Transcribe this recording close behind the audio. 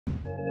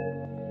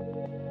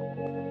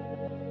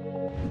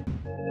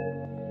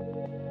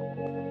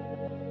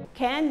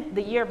Can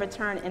the year of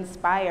return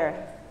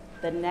inspire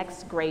the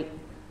next great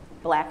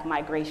black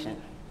migration?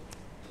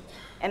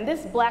 And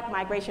this black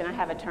migration, I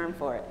have a term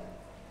for it.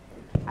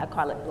 I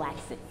call it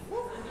BLAXIT.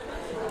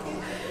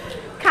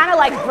 Kind of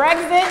like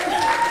Brexit.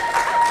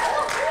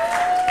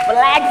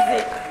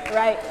 BLAXIT,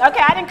 right?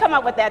 Okay, I didn't come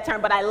up with that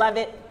term, but I love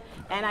it.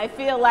 And I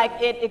feel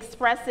like it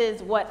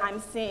expresses what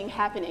I'm seeing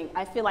happening.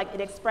 I feel like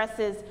it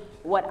expresses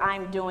what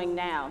I'm doing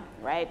now,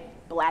 right?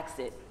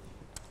 BLAXIT.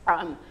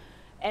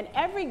 And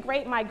every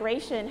great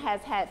migration has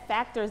had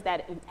factors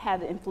that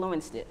have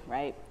influenced it,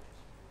 right?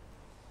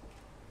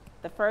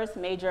 The first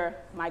major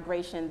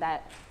migration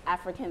that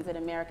Africans in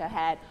America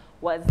had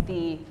was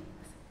the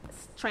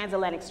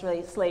transatlantic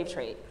slave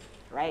trade,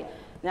 right?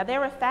 Now, there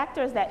were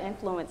factors that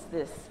influenced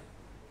this.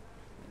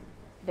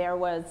 There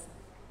was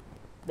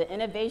the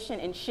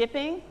innovation in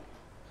shipping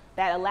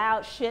that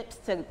allowed ships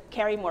to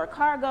carry more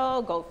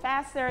cargo, go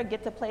faster,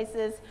 get to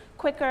places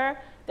quicker.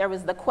 There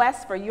was the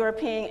quest for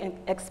European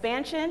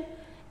expansion.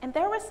 And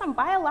there were some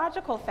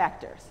biological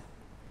factors.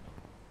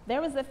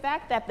 There was the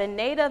fact that the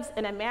natives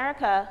in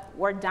America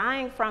were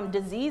dying from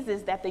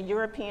diseases that the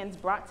Europeans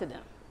brought to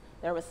them.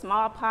 There was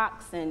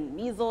smallpox and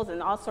measles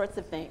and all sorts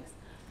of things.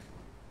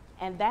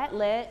 And that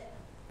led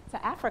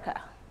to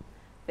Africa.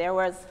 There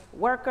was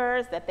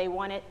workers that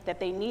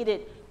they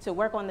needed to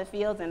work on the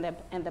fields and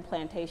the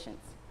plantations.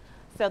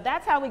 So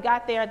that's how we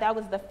got there. That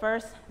was the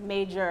first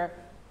major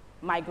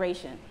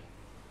migration.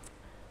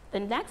 The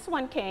next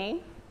one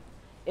came.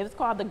 It was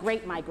called the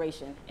Great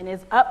Migration, and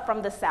it's up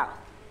from the South,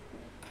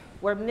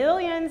 where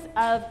millions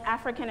of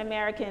African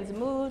Americans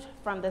moved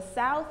from the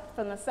South,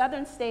 from the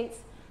southern states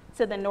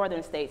to the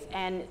northern states.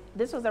 And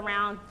this was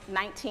around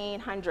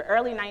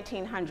early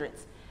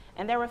 1900s.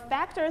 And there were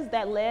factors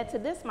that led to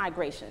this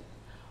migration.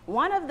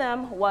 One of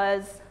them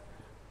was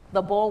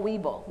the boll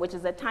weevil, which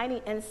is a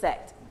tiny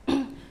insect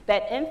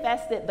that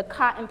infested the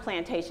cotton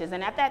plantations.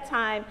 And at that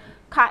time,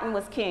 cotton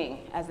was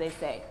king, as they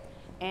say.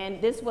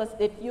 And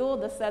it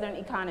fueled the southern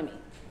economy.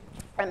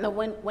 And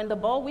when the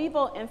boll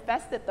weevil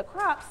infested the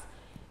crops,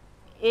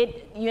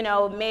 it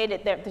made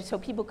it there so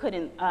people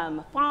couldn't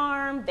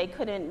farm, they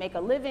couldn't make a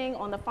living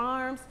on the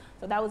farms.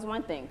 So that was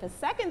one thing. The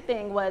second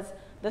thing was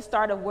the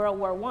start of World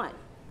War I.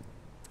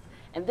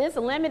 And this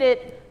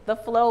limited the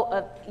flow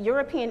of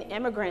European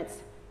immigrants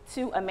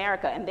to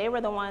America, and they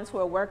were the ones who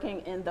were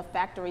working in the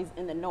factories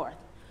in the north.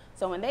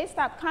 So when they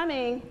stopped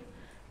coming,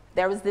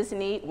 there was this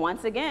need,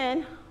 once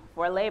again,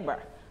 for labor.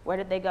 Where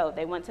did they go?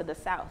 They went to the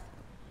south.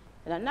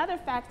 And another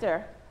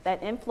factor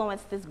that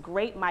influenced this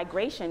great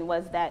migration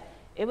was that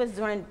it was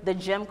during the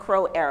Jim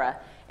Crow era.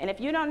 And if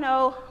you don't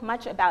know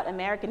much about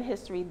American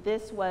history,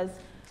 this was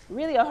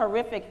really a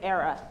horrific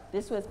era.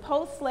 This was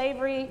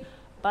post-slavery,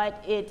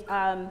 but it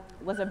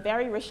was a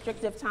very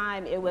restrictive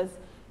time. It was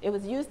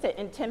used to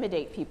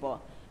intimidate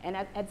people. And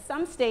at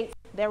some states,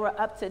 there were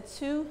up to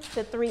 2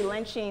 to 3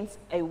 lynchings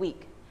a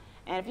week.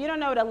 And if you don't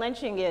know what a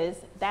lynching is,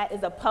 that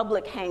is a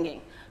public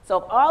hanging. So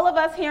if all of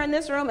us here in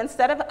this room,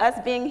 instead of us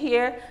being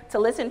here to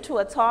listen to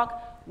a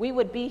talk, we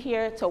would be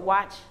here to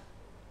watch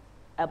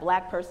a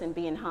black person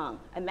being hung.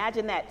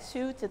 Imagine that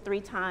 2 to 3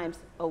 times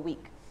a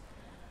week.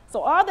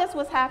 So all this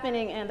was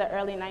happening in the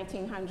early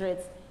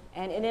 1900s,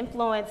 and it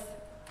influenced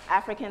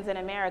Africans in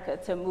America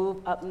to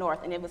move up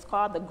north. And it was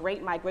called the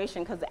Great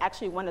Migration because it's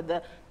actually one of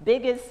the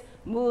biggest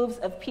moves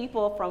of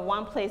people from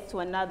one place to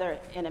another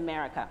in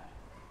America.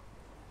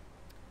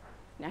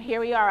 Now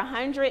here we are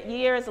 100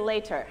 years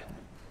later.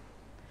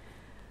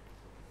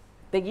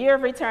 The year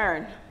of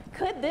return.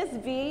 Could this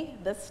be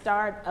the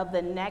start of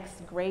the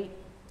next great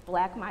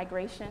black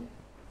migration?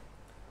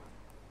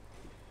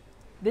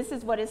 This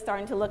is what it's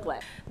starting to look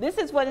like. This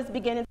is what it's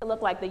beginning to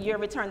look like, the year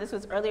of return. This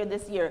was earlier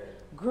this year.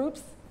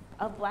 Groups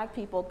of black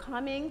people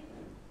coming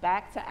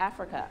back to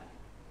Africa,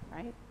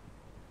 right?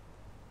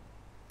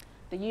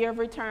 The year of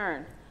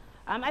return.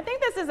 I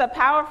think this is a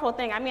powerful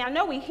thing. I mean, I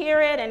know we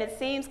hear it and it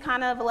seems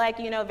kind of like,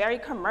 very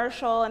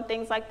commercial and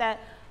things like that,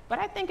 but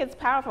I think it's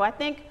powerful. I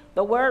think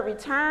the word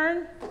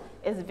return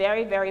is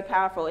very, very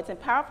powerful. It's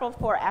powerful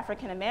for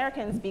African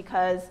Americans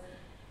because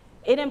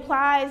it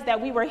implies that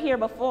we were here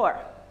before,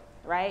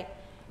 right?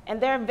 And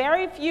there are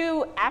very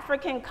few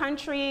African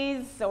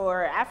countries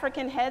or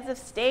African heads of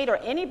state or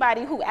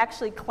anybody who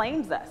actually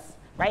claims us,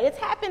 right? It's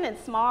happened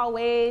in small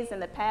ways in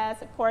the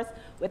past, of course,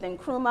 with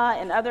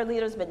Nkrumah and other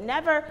leaders, but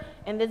never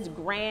in this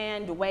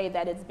grand way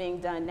that it's being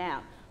done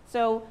now.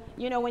 So,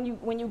 when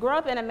you grow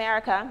up in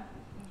America,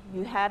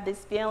 you have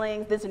this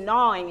feeling, this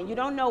gnawing, and you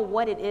don't know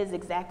what it is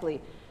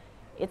exactly.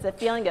 It's a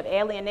feeling of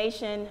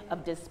alienation,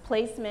 of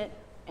displacement,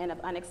 and of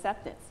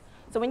unacceptance.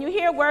 So when you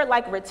hear a word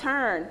like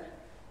return,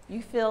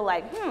 you feel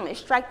like,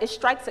 it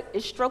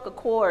struck a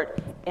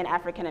chord in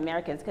African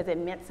Americans because it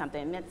meant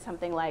something. It meant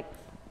something like,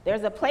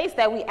 there's a place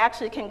that we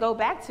actually can go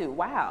back to.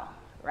 Wow,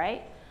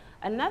 right?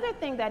 Another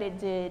thing that it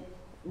did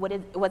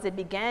was it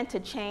began to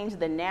change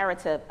the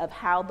narrative of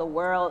how the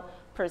world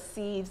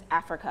perceives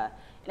Africa.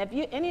 And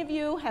if any of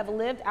you have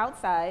lived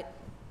outside,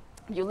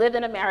 you live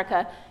in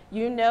America,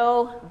 you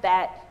know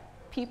that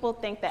people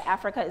think that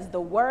Africa is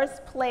the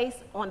worst place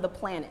on the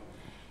planet.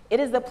 It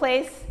is the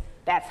place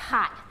that's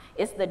hot.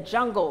 It's the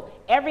jungle.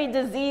 Every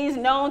disease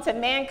known to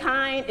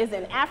mankind is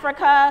in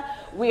Africa.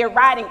 We are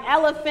riding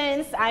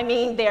elephants. I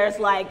mean, there's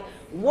like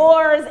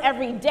wars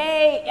every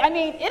day. I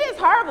mean, it is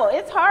horrible.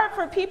 It's hard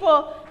for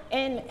people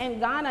in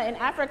Ghana, in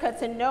Africa,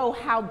 to know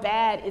how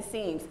bad it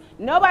seems.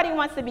 Nobody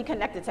wants to be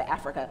connected to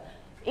Africa.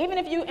 Even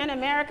if you in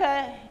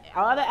America,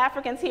 all the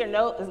Africans here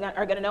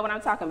are going to know what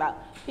I'm talking about.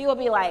 People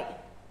be like,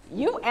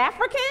 you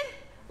African?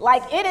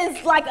 Like, it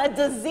is like a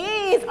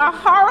disease, a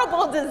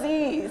horrible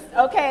disease,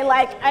 okay?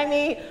 Like, I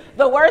mean,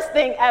 the worst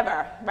thing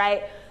ever,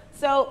 right?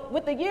 So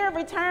with the year of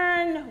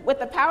return, with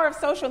the power of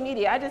social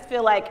media, I just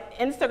feel like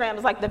Instagram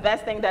is like the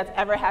best thing that's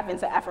ever happened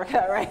to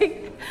Africa,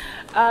 right?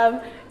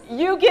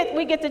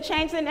 We get to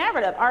change the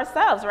narrative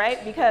ourselves,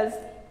 right? Because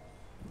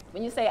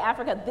when you say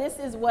Africa, this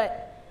is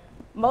what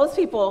most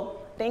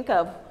people think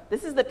of.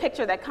 This is the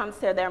picture that comes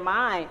to their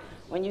mind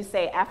when you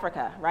say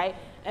Africa, right?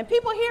 And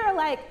people here are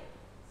like,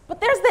 but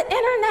there's the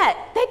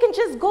internet. They can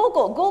just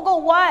Google.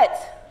 Google what?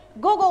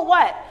 Google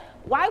what?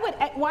 Why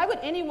would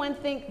anyone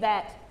think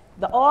that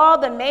all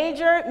the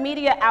major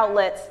media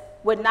outlets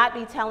would not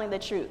be telling the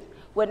truth,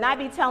 would not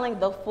be telling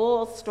the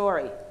full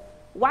story?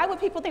 Why would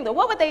people think that?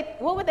 What would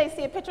they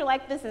see a picture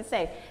like this and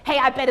say, hey,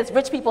 I bet it's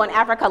rich people in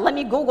Africa. Let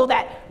me Google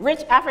that.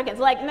 Rich Africans.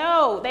 Like,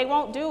 no, they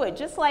won't do it.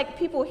 Just like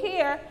people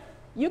here,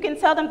 you can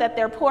tell them that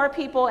they're poor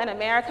people in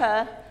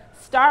America,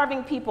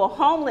 starving people,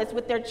 homeless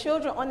with their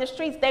children on the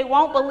streets. They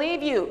won't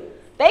believe you.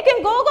 They can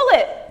Google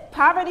it.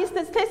 Poverty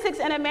statistics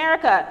in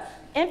America,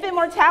 infant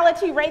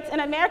mortality rates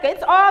in America.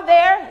 It's all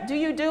there. Do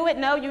you do it?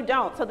 No, you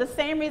don't. So the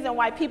same reason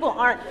why people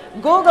aren't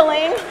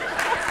Googling,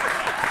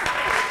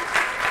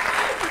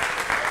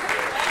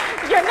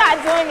 you're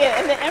not doing it,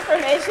 and the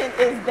information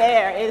is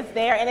there,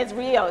 and it's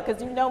real.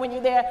 Because you know when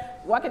you're there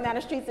walking down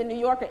the streets in New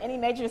York or any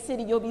major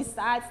city, you'll be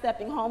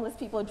sidestepping homeless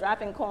people,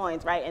 dropping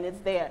coins, right? And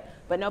it's there,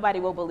 but nobody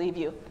will believe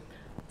you.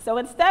 So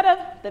instead of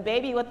the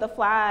baby with the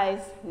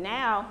flies,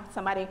 now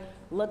somebody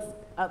looks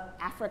up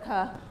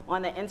Africa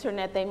on the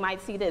internet, they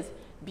might see this.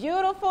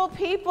 Beautiful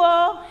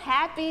people,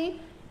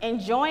 happy,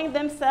 enjoying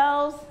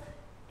themselves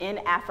in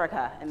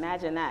Africa.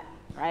 Imagine that,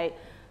 right?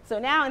 So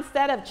now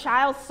instead of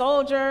child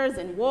soldiers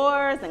and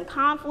wars and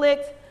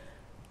conflict,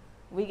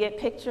 we get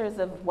pictures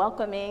of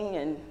welcoming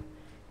and,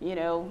 you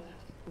know,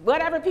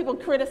 whatever people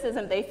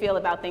criticism they feel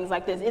about things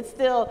like this,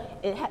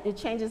 it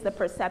changes the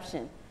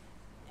perception.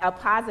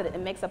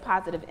 It makes a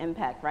positive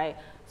impact, right?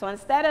 So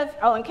instead of,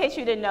 in case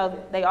you didn't know,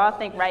 they all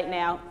think right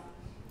now,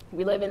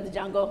 we live in the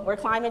jungle, we're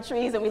climbing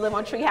trees and we live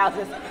on tree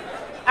houses.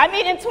 I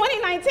mean, in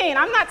 2019,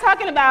 I'm not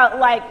talking about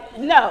like,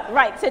 no,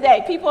 right,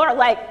 today. People are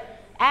like,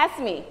 ask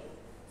me,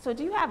 so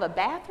do you have a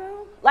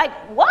bathroom? Like,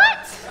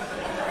 what?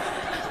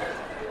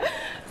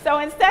 So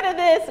instead of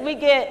this, we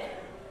get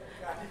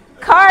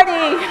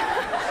Cardi.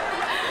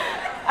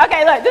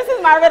 Okay, look, this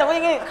is my riddle.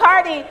 We get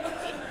Cardi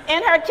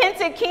in her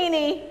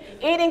Kentucky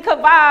eating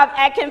kebab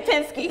at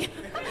Kempinski.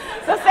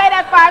 So say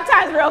that 5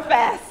 times real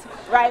fast,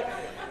 right?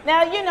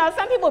 Now, you know,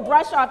 some people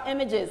brush off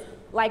images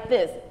like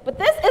this, but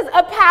this is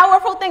a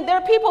powerful thing. There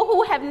are people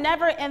who have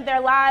never in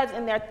their lives,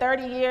 in their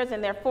 30 years,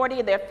 in their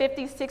 40, their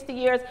 50, 60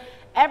 years,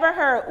 ever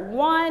heard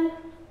one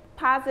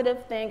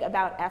positive thing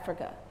about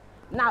Africa.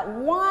 Not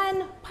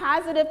one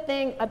positive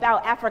thing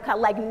about Africa,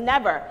 like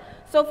never.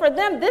 So for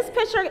them, this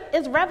picture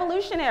is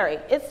revolutionary.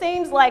 It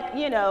seems like,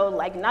 you know,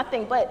 like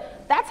nothing,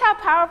 but that's how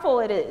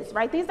powerful it is,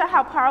 right? These are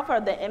how powerful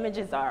the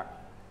images are.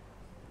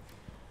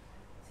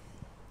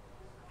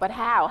 But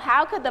how?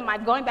 How could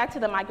going back to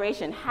the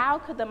migration, how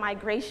could the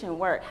migration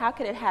work? How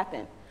could it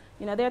happen?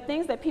 You know, there are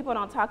things that people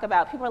don't talk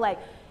about. People are like,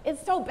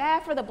 it's so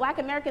bad for the Black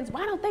Americans.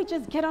 Why don't they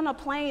just get on a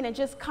plane and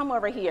just come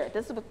over here?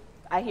 This is what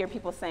I hear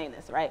people saying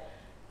this, right?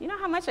 You know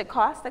how much it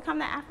costs to come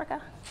to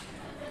Africa?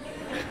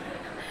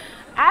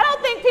 I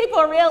don't think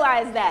people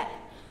realize that.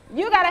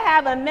 You got to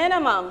have a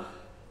minimum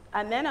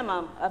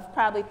of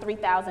probably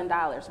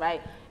 $3,000,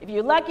 right? If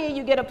you're lucky,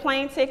 you get a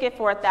plane ticket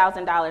for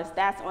 $1,000.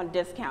 That's on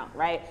discount,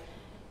 right?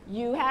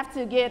 You have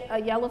to get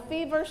a yellow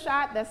fever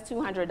shot. That's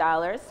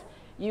 $200.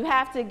 You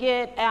have to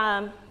get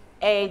the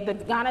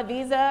Ghana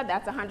visa.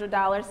 That's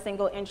 $100,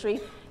 single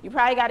entry. You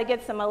probably got to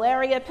get some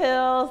malaria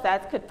pills.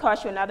 That could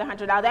cost you another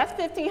 $100. That's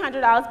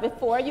 $1,500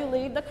 before you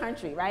leave the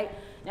country, right?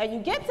 Now, you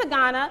get to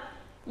Ghana.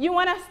 You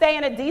want to stay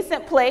in a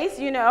decent place,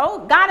 you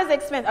know. Ghana's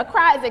expensive.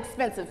 Accra is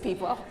expensive,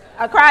 people.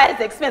 Accra is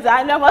expensive.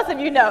 I know most of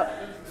you know.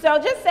 So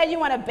just say you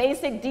want a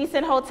basic,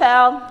 decent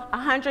hotel,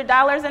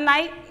 $100 a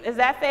night. Is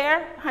that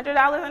fair?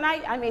 $100 a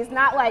night? I mean, it's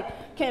not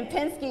like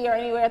Kempinski or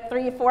anywhere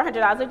 $300,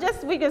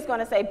 $400. We're just going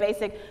to say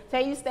basic.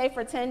 Say you stay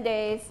for 10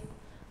 days,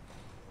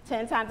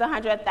 10 times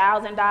 $100,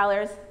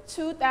 $1,000,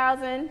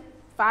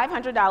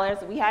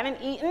 $2,500. We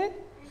haven't eaten.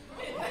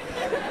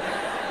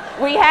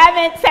 We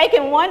haven't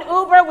taken one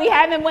Uber. We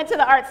haven't went to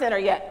the art center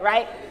yet,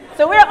 right?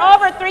 So we're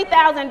over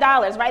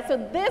 $3,000, right? So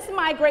this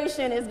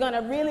migration is going to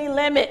really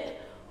limit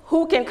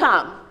who can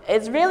come.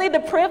 It's really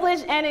the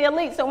privileged and the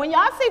elite. So when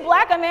y'all see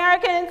Black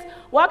Americans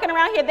walking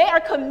around here, they are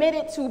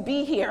committed to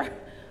be here,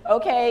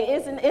 okay?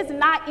 It's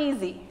not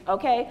easy,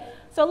 okay?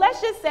 So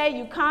let's just say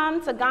you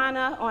come to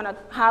Ghana on a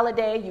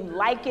holiday, you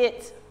like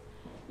it,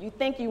 you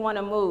think you want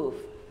to move.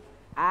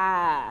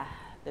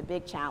 The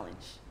big challenge.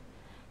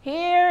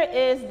 Here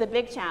is the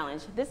big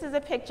challenge. This is a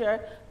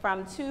picture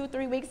from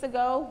 2-3 weeks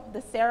ago,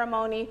 the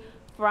ceremony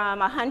from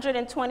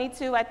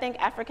 122, I think,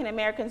 African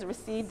Americans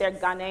received their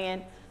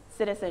Ghanaian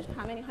citizenship.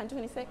 How many?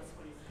 126?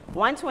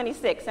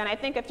 126. And I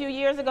think a few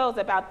years ago it was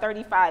about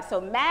 35.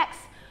 So max,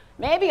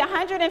 maybe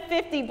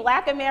 150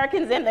 Black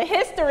Americans in the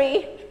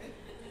history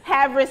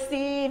have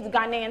received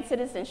Ghanaian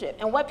citizenship.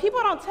 And what people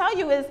don't tell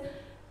you is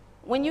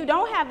when you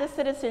don't have the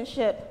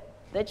citizenship,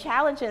 the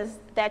challenges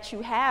that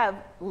you have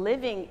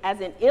living as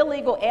an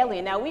illegal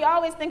alien. Now, we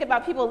always think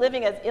about people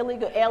living as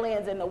illegal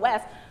aliens in the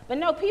West, but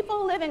no,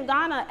 people live in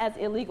Ghana as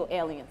illegal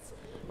aliens,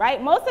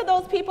 right? Most of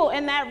those people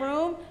in that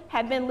room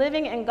have been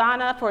living in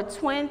Ghana for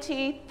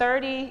 20,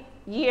 30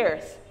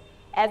 years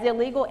as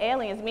illegal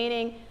aliens,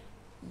 meaning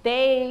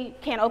they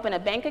can't open a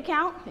bank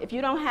account. If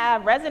you don't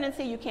have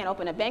residency, you can't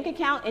open a bank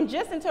account. And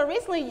just until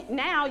recently,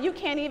 now you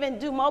can't even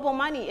do mobile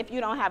money if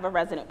you don't have a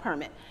resident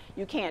permit.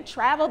 You can't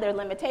travel. There are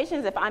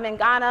limitations. If I'm in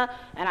Ghana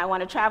and I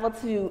want to travel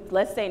to,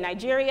 let's say,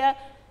 Nigeria,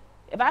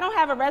 if I don't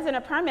have a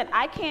resident permit,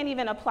 I can't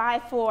even apply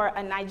for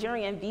a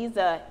Nigerian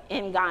visa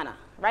in Ghana,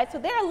 right? So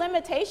there are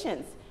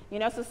limitations. You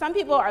know, so some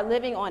people are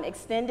living on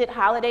extended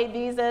holiday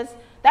visas.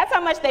 That's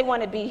how much they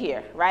want to be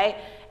here, right?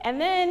 And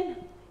then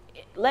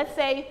let's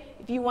say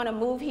if you want to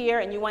move here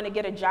and you want to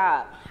get a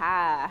job.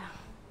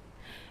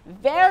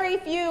 Very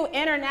few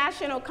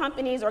international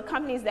companies or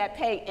companies that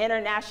pay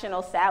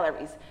international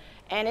salaries.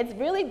 And it's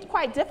really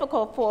quite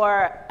difficult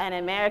for an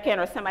American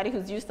or somebody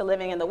who's used to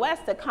living in the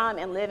West to come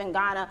and live in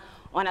Ghana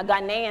on a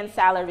Ghanaian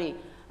salary,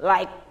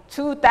 like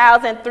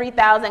 2,000,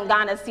 3,000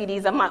 Ghana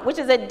cedis a month, which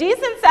is a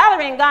decent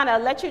salary in Ghana.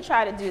 Let you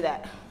try to do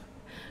that,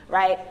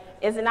 right?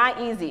 It's not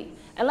easy.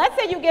 And let's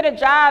say you get a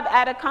job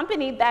at a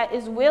company that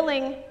is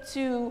willing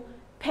to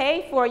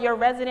pay for your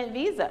resident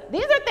visa.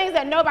 These are things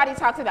that nobody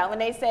talks about when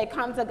they say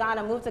come to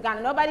Ghana, move to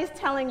Ghana. Nobody's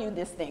telling you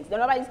these things.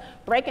 Nobody's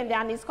breaking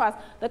down these costs.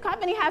 The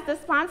company has to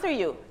sponsor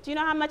you. Do you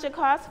know how much it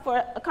costs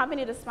for a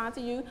company to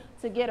sponsor you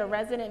to get a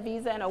resident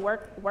visa and a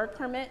work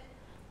permit?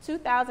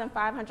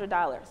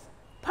 $2,500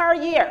 per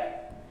year.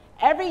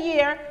 Every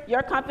year,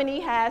 your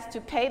company has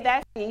to pay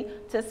that fee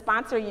to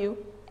sponsor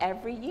you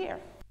every year,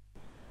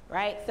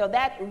 right? So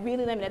that's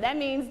really limited. That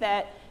means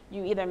that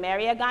you either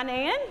marry a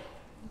Ghanaian,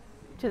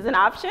 which is an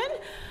option,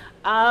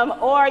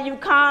 or you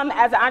come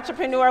as an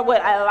entrepreneur with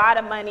a lot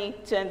of money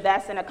to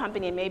invest in a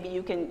company, and maybe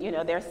you can, you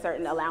know, there's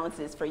certain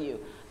allowances for you.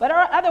 But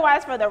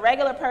otherwise, for the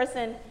regular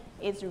person,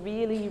 it's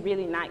really,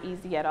 really not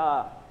easy at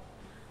all.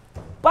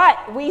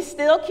 But we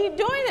still keep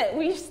doing it.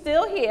 We're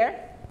still here.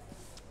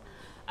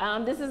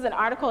 This is an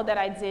article that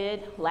I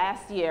did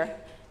last year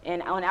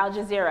on Al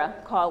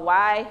Jazeera called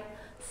Why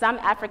Some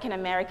African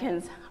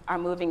Americans Are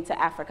Moving to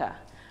Africa.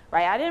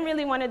 Right? I didn't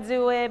really want to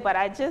do it, but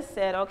I just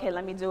said, okay,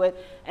 let me do it.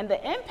 And the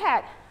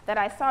impact that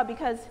I saw,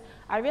 because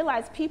I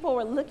realized people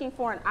were looking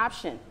for an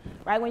option.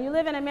 Right? When you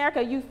live in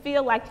America, you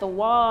feel like the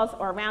walls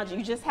are around you.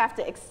 You just have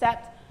to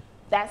accept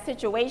that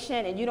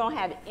situation, and you don't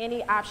have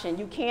any option.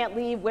 You can't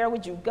leave. Where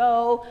would you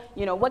go?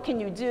 You know, what can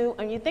you do?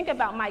 And you think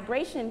about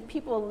migration,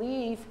 people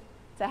leave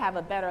to have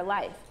a better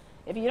life.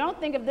 If you don't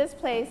think of this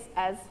place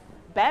as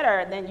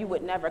better, then you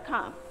would never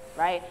come,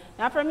 right?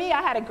 Now for me,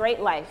 I had a great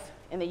life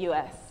in the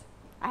US.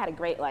 I had a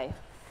great life.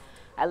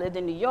 I lived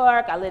in New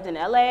York, I lived in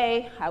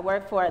LA, I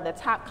worked for the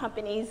top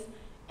companies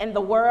in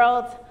the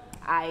world,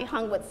 I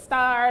hung with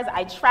stars,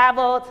 I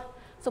traveled.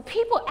 So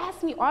people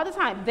ask me all the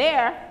time,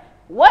 there,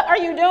 what are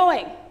you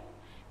doing?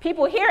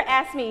 People here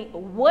ask me,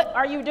 what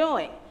are you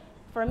doing?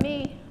 For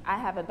me, I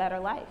have a better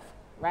life,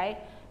 right?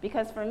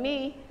 Because for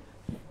me,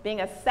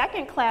 being a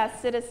second-class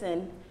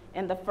citizen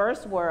in the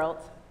first world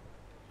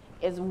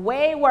is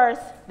way worse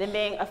than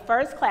being a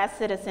first-class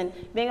citizen,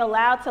 being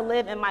allowed to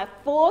live in my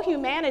full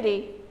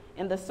humanity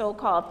in the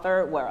so-called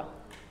third world.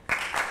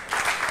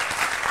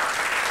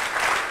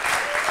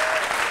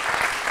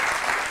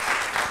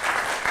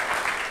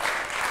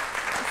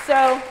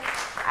 So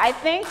I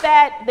think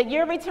that the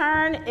year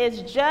return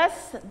is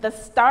just the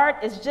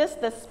start, is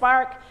just the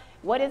spark.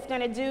 What it's going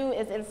to do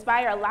is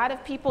inspire a lot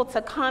of people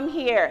to come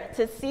here,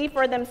 to see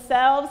for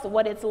themselves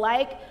what it's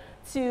like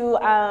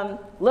to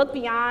look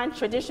beyond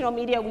traditional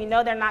media. We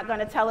know they're not going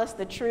to tell us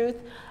the truth.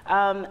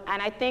 And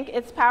I think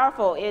it's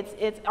powerful.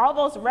 It's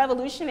almost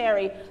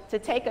revolutionary to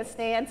take a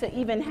stand, to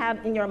even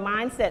have in your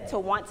mindset to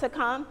want to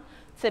come,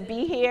 to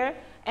be here.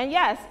 And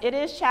yes, it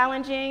is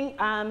challenging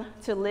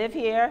to live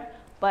here,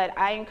 but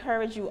I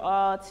encourage you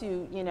all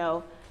to, you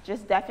know,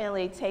 just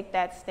definitely take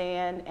that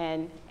stand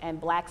and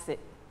BLAXIT.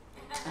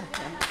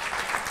 Okay.